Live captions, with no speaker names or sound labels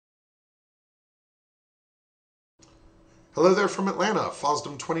Hello there from Atlanta,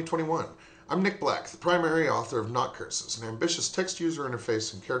 FOSDEM 2021. I'm Nick Black, the primary author of Notcurses, an ambitious text user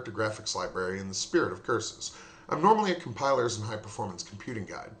interface and character graphics library in the spirit of curses. I'm normally a compiler's and high-performance computing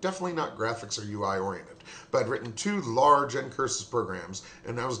guide, definitely not graphics or UI oriented, but I'd written 2 large nCurses programs,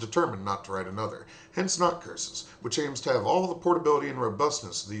 and I was determined not to write another. Hence Notcurses, which aims to have all the portability and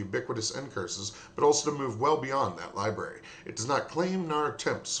robustness of the ubiquitous nCurses, but also to move well beyond that library. It does not claim nor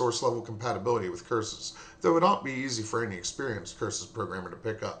attempt source-level compatibility with curses, though it ought be easy for any experienced curses programmer to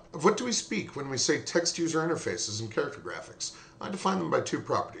pick up. Of what do we speak when we say text user interfaces and character graphics? I define them by 2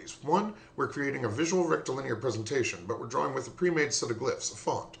 properties. 1, we're creating a visual rectilinear presentation, but we're drawing with a pre-made set of glyphs, a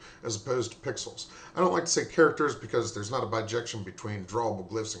font, as opposed to pixels. I don't like to say characters because there's not a bijection between drawable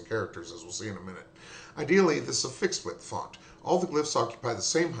glyphs and characters, as we'll see in a minute. Ideally, this is a fixed width font. All the glyphs occupy the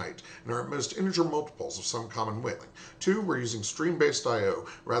same height and are at most integer multiples of some common weighting. 2, we're using stream-based I/O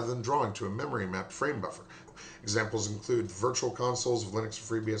rather than drawing to a memory-mapped frame buffer. Examples include the virtual consoles of Linux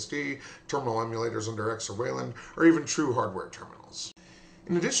or FreeBSD, terminal emulators under X or Wayland, or even true hardware terminals.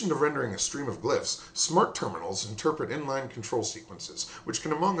 In addition to rendering a stream of glyphs, smart terminals interpret inline control sequences, which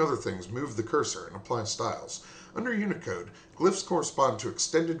can, among other things, move the cursor and apply styles. Under Unicode, glyphs correspond to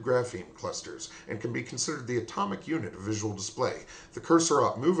extended grapheme clusters and can be considered the atomic unit of visual display. The cursor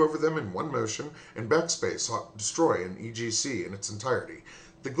ought move over them in one motion, and backspace ought destroy an EGC in its entirety.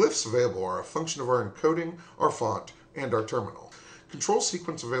 The glyphs available are a function of our encoding, our font, and our terminal. Control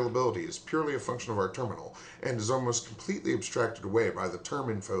sequence availability is purely a function of our terminal and is almost completely abstracted away by the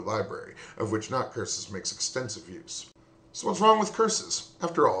term info library, of which Notcurses makes extensive use. So what's wrong with curses?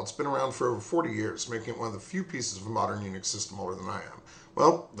 After all, it's been around for over 40 years, making it one of the few pieces of a modern Unix system older than I am.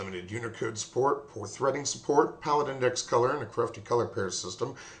 Well, limited Unicode support, poor threading support, palette index color, and a crufty color pairs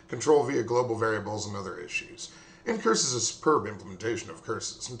system, control via global variables, and other issues. nCurses is a superb implementation of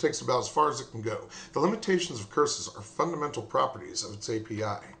curses and takes about as far as it can go. The limitations of curses are fundamental properties of its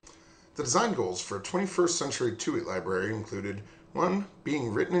API. The design goals for a 21st century TUI library included 1.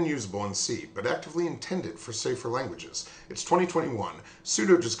 Being written and usable in C, but actively intended for safer languages. It's 2021.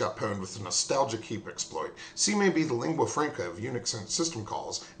 Sudo just got pwned with a nostalgic heap exploit. C may be the lingua franca of Unix and system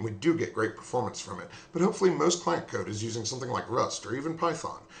calls, and we do get great performance from it, but hopefully most client code is using something like Rust or even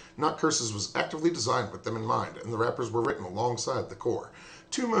Python. Notcurses was actively designed with them in mind, and the wrappers were written alongside the core.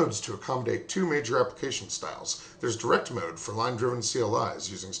 2 modes to accommodate 2 major application styles. There's direct mode for line-driven CLIs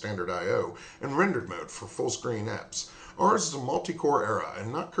using standard I/O, and rendered mode for full-screen apps. Ours is a multi-core era,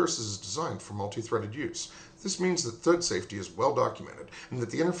 and Notcurses is designed for multi-threaded use. This means that thread safety is well documented, and that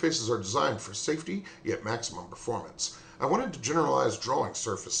the interfaces are designed for safety, yet maximum performance. I wanted to generalize drawing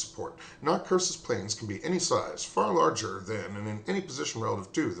surface support. Notcurses planes can be any size, far larger than and in any position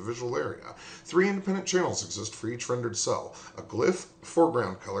relative to the visual area. 3 independent channels exist for each rendered cell, a glyph, a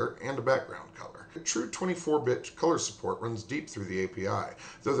foreground color, and a background color. True 24-bit color support runs deep through the API,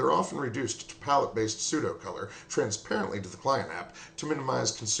 though they're often reduced to palette-based pseudo-color transparently to the client app to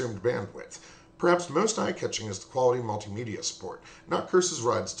minimize consumed bandwidth. Perhaps most eye-catching is the quality multimedia support. Notcurses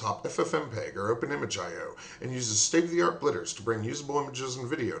rides top FFmpeg or OpenImageIO and uses state-of-the-art blitters to bring usable images and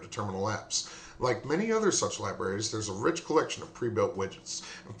video to terminal apps. Like many other such libraries, there's a rich collection of pre-built widgets.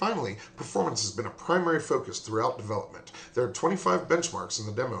 And finally, performance has been a primary focus throughout development. There are 25 benchmarks in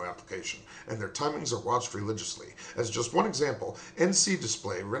the demo application, and their timings are watched religiously. As just one example, NC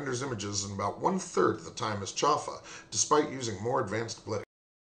Display renders images in about 1/3 of the time as Java, despite using more advanced blitting.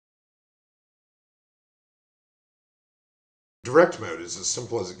 Direct mode is as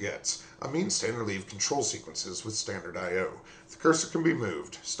simple as it gets, a means to interleave control sequences with standard I/O. The cursor can be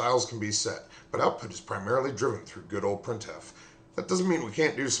moved, styles can be set, but output is primarily driven through good old printf. That doesn't mean we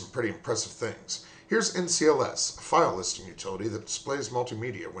can't do some pretty impressive things. Here's NCLS, a file listing utility that displays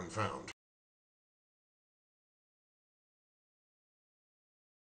multimedia when found.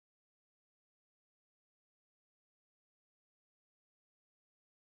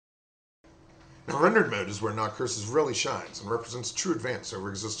 Now, rendered mode is where Notcurses really shines and represents true advance over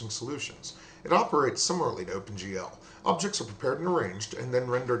existing solutions. It operates similarly to OpenGL. Objects are prepared and arranged and then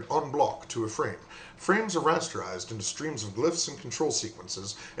rendered en bloc to a frame. Frames are rasterized into streams of glyphs and control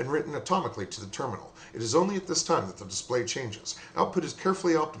sequences and written atomically to the terminal. It is only at this time that the display changes. Output is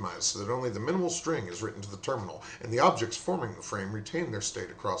carefully optimized so that only the minimal string is written to the terminal, and the objects forming the frame retain their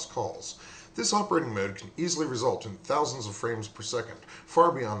state across calls. This operating mode can easily result in thousands of frames per second,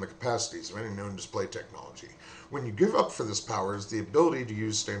 far beyond the capacities of any known display technology. When you give up for this power is the ability to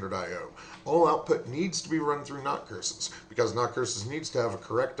use standard I/O. All output needs to be run through Notcurses, because Notcurses needs to have a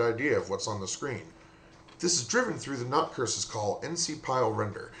correct idea of what's on the screen. This is driven through the Notcurses call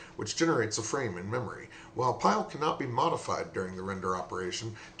ncpilerender, which generates a frame in memory. While pile cannot be modified during the render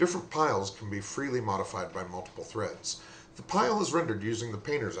operation, different piles can be freely modified by multiple threads. The pile is rendered using the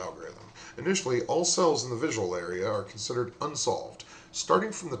painter's algorithm. Initially, all cells in the visual area are considered unsolved.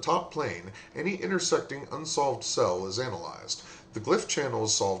 Starting from the top plane, any intersecting unsolved cell is analyzed. The glyph channel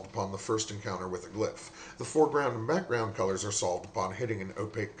is solved upon the first encounter with a glyph. The foreground and background colors are solved upon hitting an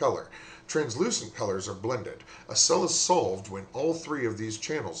opaque color. Translucent colors are blended. A cell is solved when all three of these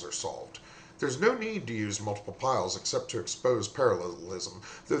channels are solved. There's no need to use multiple piles except to expose parallelism,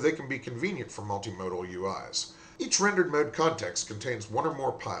 though they can be convenient for multimodal UIs. Each rendered mode context contains one or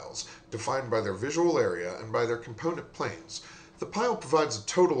more piles, defined by their visual area and by their component planes. The pile provides a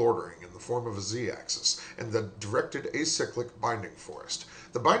total ordering in the form of a z-axis and the directed acyclic binding forest.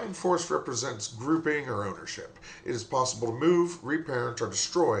 The binding forest represents grouping or ownership. It is possible to move, reparent, or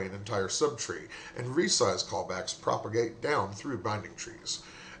destroy an entire subtree, and resize callbacks propagate down through binding trees.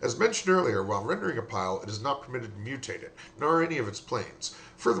 As mentioned earlier, while rendering a pile, it is not permitted to mutate it, nor any of its planes.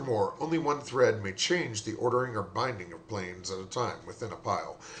 Furthermore, only one thread may change the ordering or binding of planes at a time within a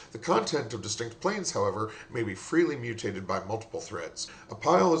pile. The content of distinct planes, however, may be freely mutated by multiple threads. A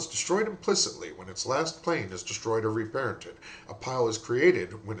pile is destroyed implicitly when its last plane is destroyed or reparented. A pile is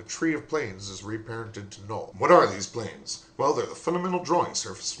created when a tree of planes is reparented to null. What are these planes? Well, they're the fundamental drawing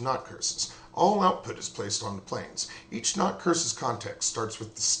surface of notcurses. All output is placed on the planes. Each notcurses context starts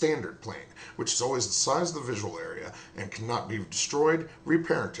with the standard plane, which is always the size of the visual area and cannot be destroyed,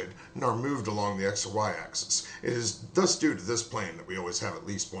 reparented, nor moved along the x or y axis. It is thus due to this plane that we always have at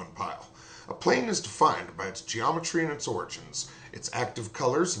least one pile. A plane is defined by its geometry and its origins, its active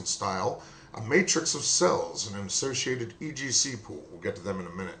colors and style, a matrix of cells, and an associated EGC pool. We'll get to them in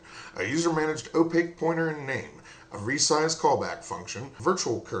a minute. A user-managed opaque pointer and name, a resize callback function,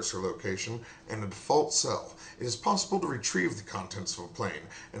 virtual cursor location, and a default cell. It is possible to retrieve the contents of a plane,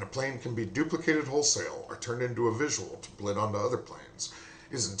 and a plane can be duplicated wholesale or turned into a visual to blend onto other planes.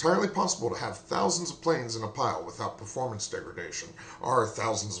 It is entirely possible to have thousands of planes in a pile without performance degradation, or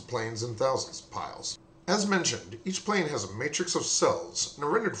thousands of planes in thousands of piles. As mentioned, each plane has a matrix of cells, and a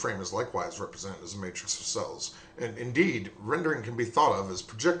rendered frame is likewise represented as a matrix of cells. And indeed, rendering can be thought of as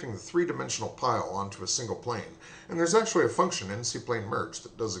projecting the three-dimensional pile onto a single plane, and there's actually a function, NCPlaneMerge,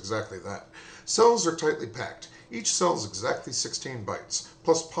 that does exactly that. Cells are tightly packed. Each cell is exactly 16 bytes,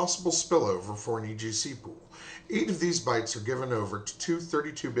 plus possible spillover for an EGC pool. 8 of these bytes are given over to two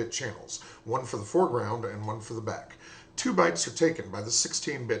 32-bit channels, one for the foreground and one for the back. 2 bytes are taken by the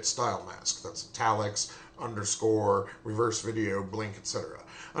 16-bit style mask, that's italics, underscore, reverse video, blink, etc.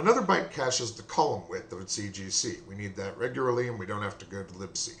 Another byte caches the column width of its EGC. We need that regularly and we don't have to go to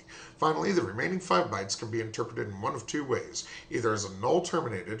libc. Finally, the remaining 5 bytes can be interpreted in one of two ways, either as a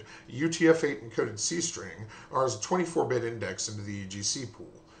null-terminated UTF-8 encoded C string or as a 24-bit index into the EGC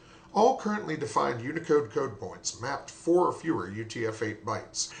pool. All currently defined Unicode code points map to 4 or fewer UTF-8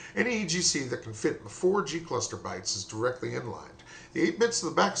 bytes. Any EGC that can fit the 4 G-cluster bytes is directly inlined. The 8 bits of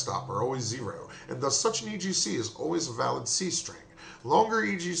the backstop are always 0, and thus such an EGC is always a valid C string. Longer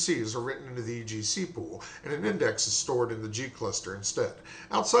EGCs are written into the EGC pool, and an index is stored in the G-cluster instead.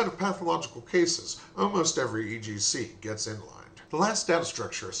 Outside of pathological cases, almost every EGC gets inlined. The last data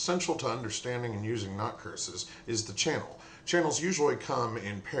structure essential to understanding and using notcurses is the channel. Channels usually come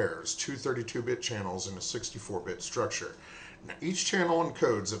in pairs, two 32-bit channels in a 64-bit structure. Now, each channel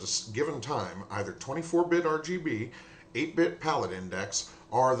encodes at a given time either 24-bit RGB, 8-bit palette index,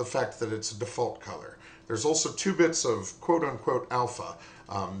 or the fact that it's a default color. There's also 2 bits of quote-unquote alpha.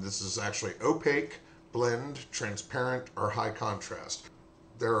 This is actually opaque, blend, transparent, or high contrast.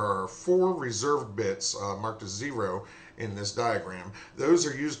 There are 4 reserved bits marked as 0 in this diagram. Those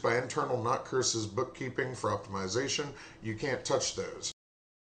are used by internal notcurses bookkeeping for optimization. You can't touch those.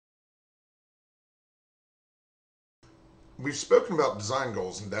 We've spoken about design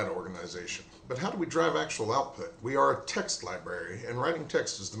goals and data organization, but how do we drive actual output? We are a text library, and writing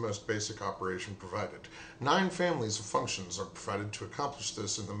text is the most basic operation provided. 9 families of functions are provided to accomplish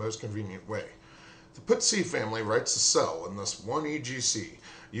this in the most convenient way. The putC family writes a cell, and thus one EGC,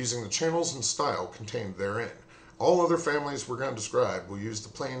 using the channels and style contained therein. All other families we're going to describe will use the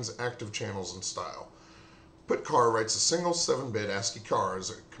plane's active channels and style. PutCar writes a single 7-bit ASCII car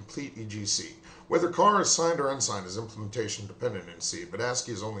as a complete EGC. Whether car is signed or unsigned is implementation dependent in C, but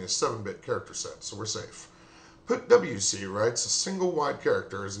ASCII is only a 7-bit character set, so we're safe. PutWC writes a single wide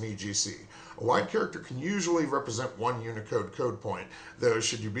character as an EGC. A wide character can usually represent one Unicode code point, though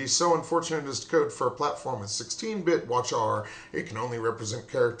should you be so unfortunate as to code for a platform with 16-bit watch R, it can only represent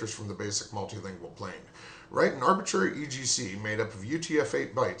characters from the basic multilingual plane. Write an arbitrary EGC made up of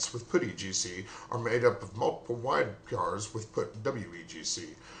UTF-8 bytes with PutEGC, or made up of multiple wide cars with PutWEGC.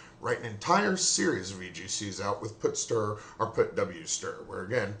 Write an entire series of EGCs out with PutStir or PutWStir, where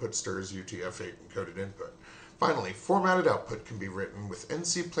again PutStir is UTF-8 encoded input. Finally, formatted output can be written with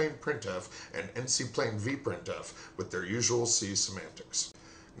NC-plain printf and NC-plain vprintf with their usual C semantics.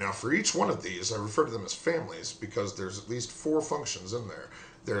 Now for each one of these, I refer to them as families because there's at least 4 functions in there.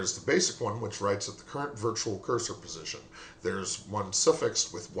 There's the basic one, which writes at the current virtual cursor position. There's one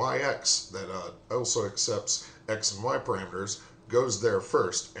suffixed with yx that also accepts x and y parameters, goes there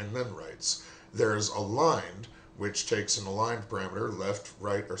first, and then writes. There's aligned, which takes an aligned parameter, left,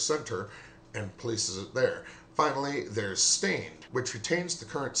 right, or center, and places it there. Finally, there's stained, which retains the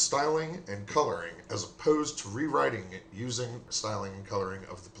current styling and coloring as opposed to rewriting it using styling and coloring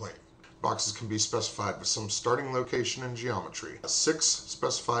of the plane. Boxes can be specified with some starting location and geometry, 6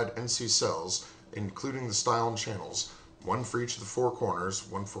 specified NC cells, including the style and channels, 1 for each of the 4 corners,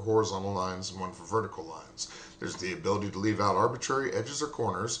 1 for horizontal lines, and 1 for vertical lines. There's the ability to leave out arbitrary edges or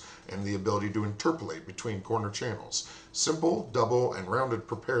corners, and the ability to interpolate between corner channels. Simple, double, and rounded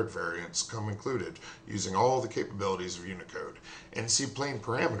prepared variants come included, using all the capabilities of Unicode. NC-plane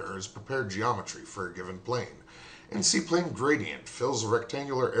parameter is prepared geometry for a given plane. NC-plane gradient fills a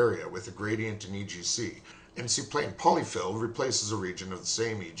rectangular area with a gradient in EGC. NC-plane polyfill replaces a region of the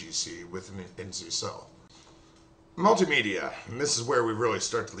same EGC with an NC cell. Multimedia, and this is where we really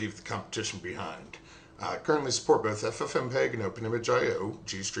start to leave the competition behind. Currently support both FFmpeg and OpenImageIO.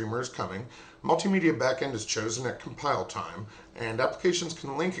 GStreamer is coming. Multimedia backend is chosen at compile time, and applications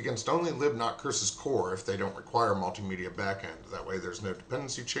can link against only libnotcurses core if they don't require multimedia backend. That way there's no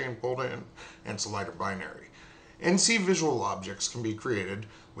dependency chain pulled in, and it's a lighter binary. NC visual objects can be created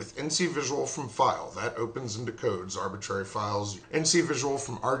with NC visual from file. That opens and decodes arbitrary files. NC visual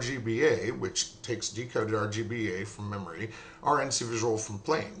from RGBA, which takes decoded RGBA from memory, or NC visual from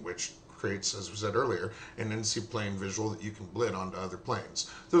plane, which creates, as we said earlier, an NC plane visual that you can blend onto other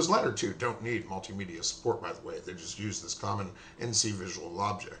planes. Those latter two don't need multimedia support, by the way. They just use this common NC visual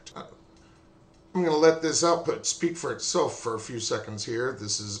object. I'm going to let this output speak for itself for a few seconds here.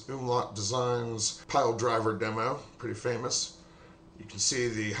 This is Umlaut Design's pile driver demo, pretty famous. You can see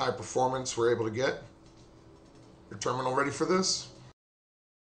the high performance we're able to get. Your terminal ready for this?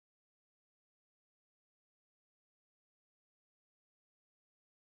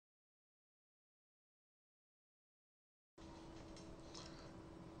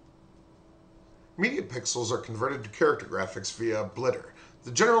 Media pixels are converted to character graphics via Blitter. The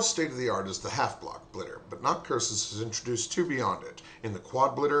general state of the art is the half-block Blitter, but notcurses has introduced 2 beyond it, in the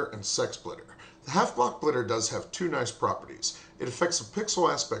quad Blitter and sex Blitter. The half-block Blitter does have 2 nice properties. It affects a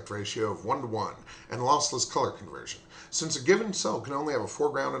pixel aspect ratio of 1:1 and lossless color conversion. Since a given cell can only have a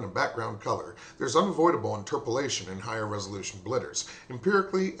foreground and a background color, there's unavoidable interpolation in higher resolution blitters.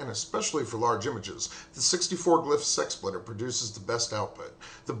 Empirically, and especially for large images, the 64 glyph sex Blitter produces the best output.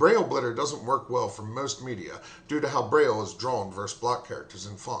 The Braille Blitter doesn't work well for most media due to how Braille is drawn versus block characters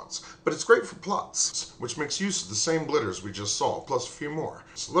in fonts, but it's great for plots, which makes use of the same blitters we just saw, plus a few more.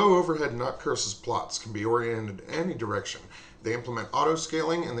 Low overhead notcurses plots can be oriented in any direction. They implement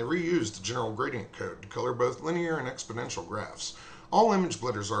auto-scaling, and they reuse the general gradient code to color both linear and exponential graphs. All image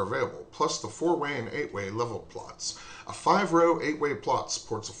blitters are available, plus the 4-way and 8-way leveled plots. A 5-row 8-way plot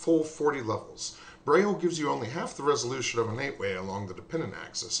supports a full 40 levels. Braille gives you only half the resolution of an 8-way along the dependent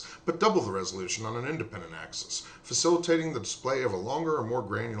axis, but double the resolution on an independent axis, facilitating the display of a longer or more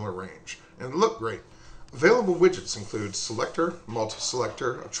granular range. And they look great. Available widgets include selector,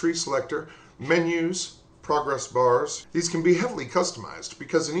 multi-selector, a tree selector, menus, progress bars. These can be heavily customized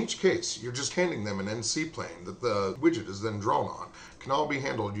because in each case you're just handing them an NC plane that the widget is then drawn on. It can all be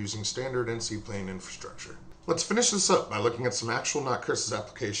handled using standard NC plane infrastructure. Let's finish this up by looking at some actual notcurses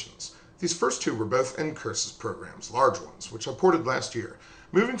applications. These first 2 were both ncurses programs, large ones, which I ported last year.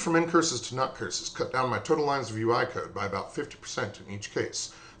 Moving from ncurses to notcurses cut down my total lines of UI code by about 50% in each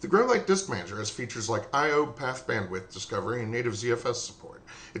case. The GrowLight Disk Manager has features like I/O path bandwidth discovery and native ZFS support.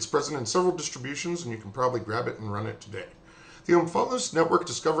 It's present in several distributions, and you can probably grab it and run it today. The Omphalos Network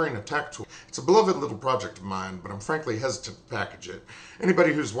Discovery and Attack Tool. It's a beloved little project of mine, but I'm frankly hesitant to package it.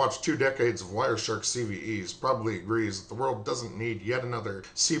 Anybody who's watched 2 decades of Wireshark CVEs probably agrees that the world doesn't need yet another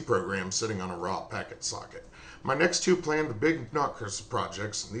C program sitting on a raw packet socket. My next 2 planned big notcurses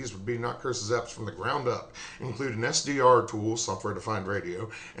projects, and these would be notcurses apps from the ground up, include an SDR tool, software-defined radio,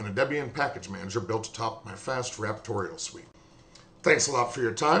 and a Debian package manager built atop my fast raptorial suite. Thanks a lot for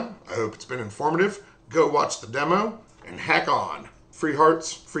your time. I hope it's been informative. Go watch the demo and hack on. Free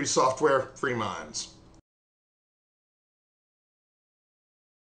hearts, free software, free minds.